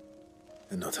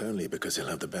 And not only because he'll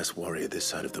have the best warrior this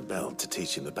side of the belt to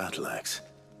teach him the battle axe.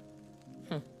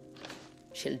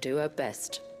 She'll do her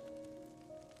best.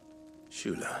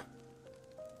 Shula.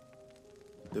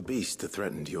 The beast that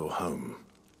threatened your home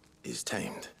is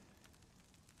tamed.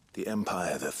 The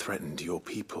empire that threatened your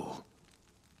people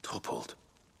toppled.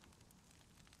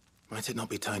 Might it not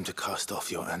be time to cast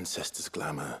off your ancestors'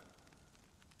 glamour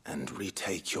and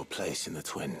retake your place in the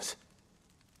Twins?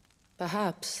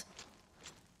 Perhaps.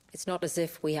 It's not as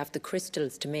if we have the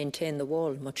crystals to maintain the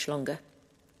wall much longer.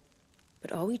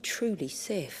 But are we truly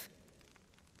safe?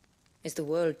 Is the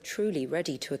world truly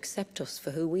ready to accept us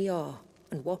for who we are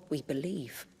and what we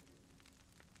believe?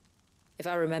 If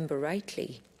I remember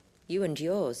rightly, you and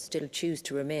yours still choose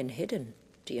to remain hidden,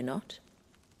 do you not?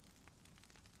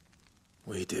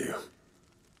 We do.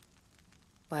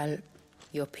 Well,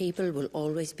 your people will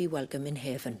always be welcome in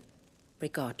Haven,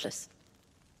 regardless.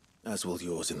 As will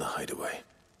yours in the hideaway.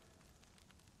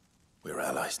 We're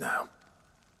allies now.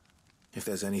 If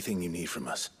there's anything you need from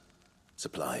us,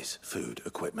 supplies, food,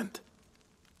 equipment,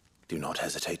 do not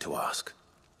hesitate to ask.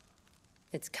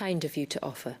 It's kind of you to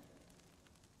offer.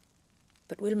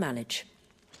 But we'll manage,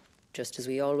 just as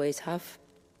we always have.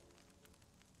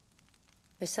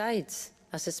 Besides,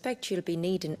 I suspect you'll be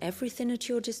needing everything at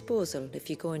your disposal if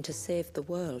you're going to save the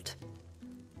world.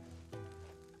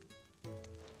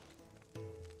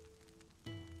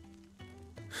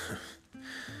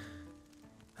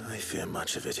 I fear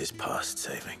much of it is past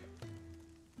saving.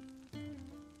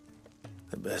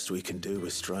 The best we can do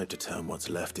is strive to turn what's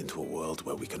left into a world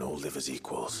where we can all live as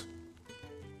equals.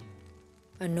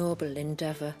 A noble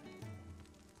endeavor.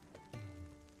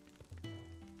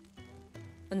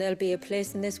 And there'll be a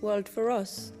place in this world for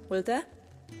us, will there?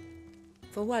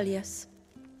 For Walyas.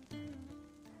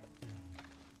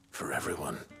 For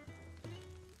everyone.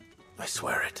 I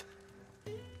swear it.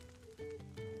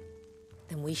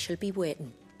 Then we shall be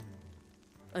waiting.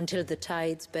 Until the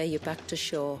tides bear you back to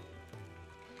shore.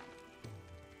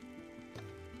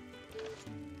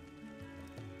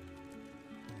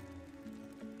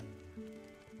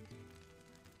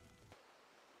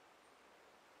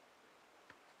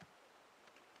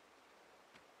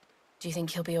 Do you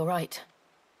think he'll be all right?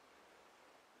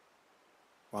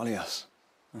 Well, yes.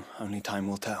 Only time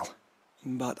will tell.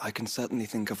 But I can certainly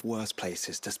think of worse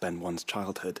places to spend one's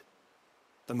childhood.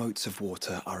 The Moats of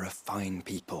Water are a fine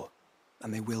people,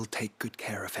 and they will take good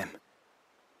care of him.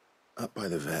 Up by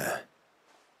the Ver,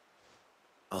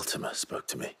 Ultima spoke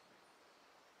to me.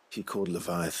 He called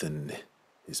Leviathan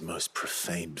his most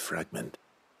profaned fragment,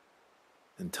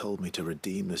 and told me to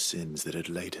redeem the sins that had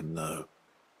laid him low.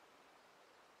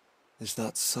 Is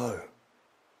that so?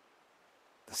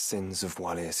 The sins of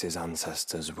Wallius's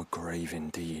ancestors were grave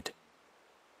indeed.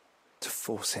 To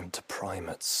force him to prime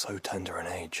at so tender an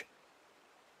age.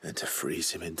 And to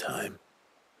freeze him in time,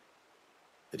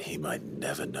 that he might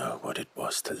never know what it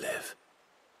was to live.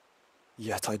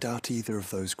 Yet I doubt either of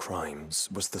those crimes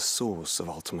was the source of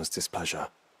Ultima's displeasure.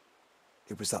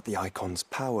 It was that the Icon's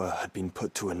power had been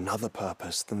put to another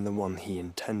purpose than the one he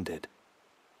intended.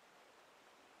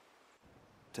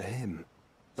 To him,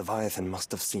 Leviathan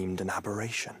must have seemed an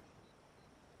aberration.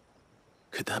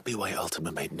 Could that be why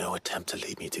Ultima made no attempt to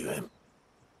lead me to him?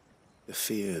 The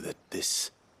fear that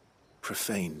this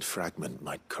profaned fragment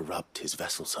might corrupt his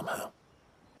vessel somehow.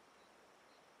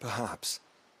 Perhaps.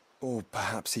 Or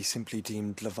perhaps he simply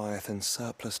deemed Leviathan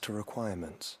surplus to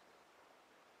requirements.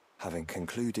 Having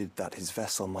concluded that his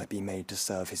vessel might be made to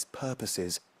serve his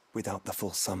purposes without the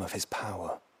full sum of his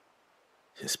power.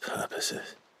 His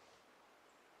purposes?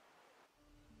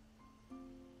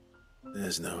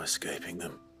 There's no escaping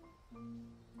them.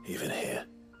 Even here.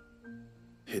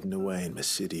 Hidden away in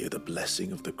Mysidia, the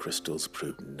blessing of the crystals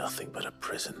proved nothing but a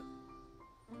prison.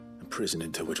 A prison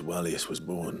into which Wallius was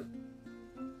born,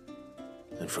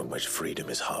 and from which freedom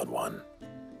is hard won.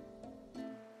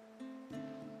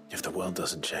 If the world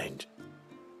doesn't change,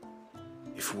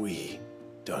 if we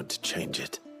don't change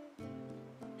it,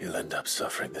 he'll end up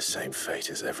suffering the same fate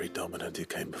as every dominant who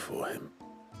came before him.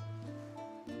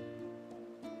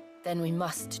 Then we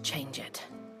must change it.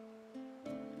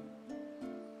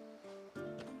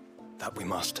 That we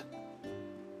must.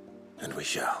 And we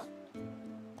shall.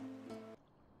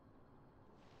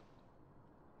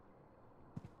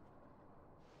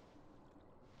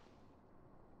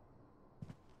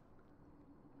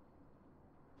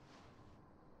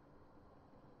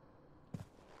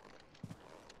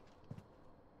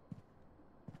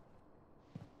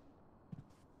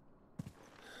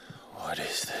 What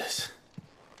is this?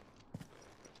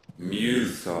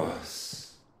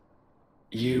 Muthos.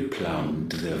 You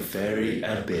plumbed the very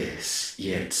abyss,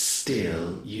 yet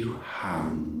still you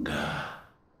hunger.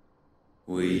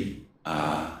 We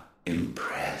are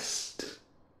impressed.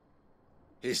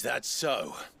 Is that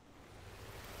so?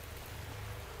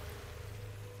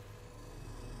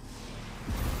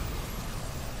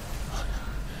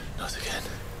 Not again.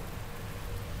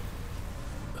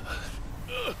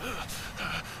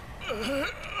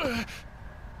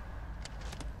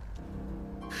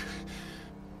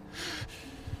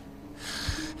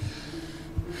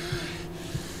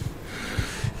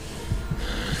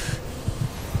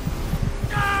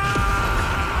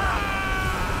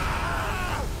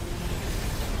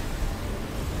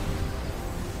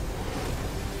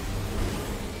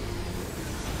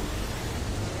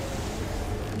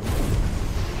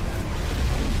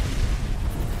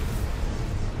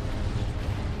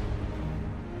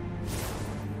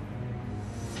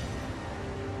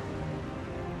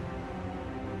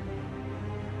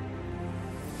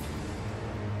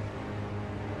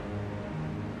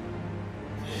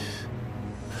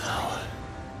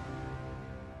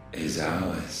 Is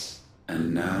ours,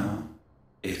 and now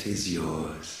it is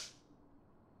yours.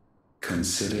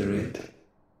 Consider it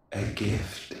a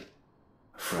gift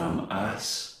from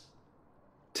us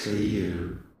to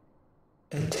you,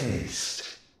 a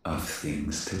taste of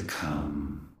things to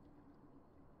come.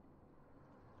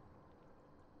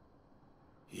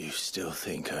 You still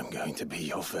think I'm going to be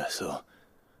your vessel?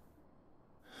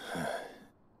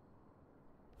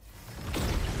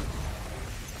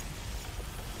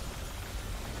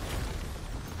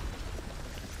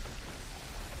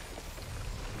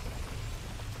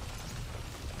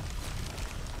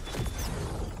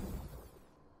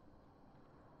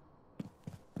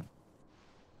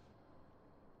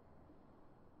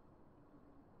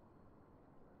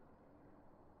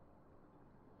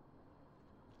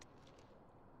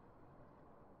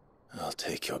 I'll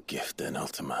take your gift then,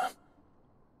 Ultima.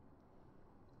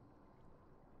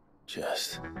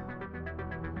 Just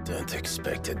don't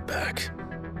expect it back.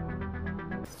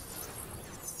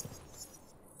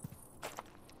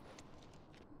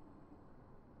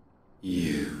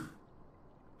 You,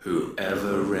 who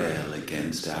ever rail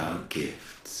against our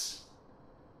gifts,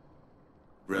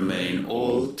 remain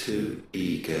all too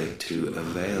eager to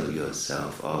avail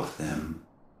yourself of them.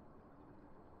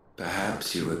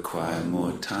 Perhaps you require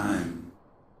more time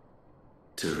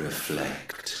to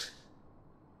reflect.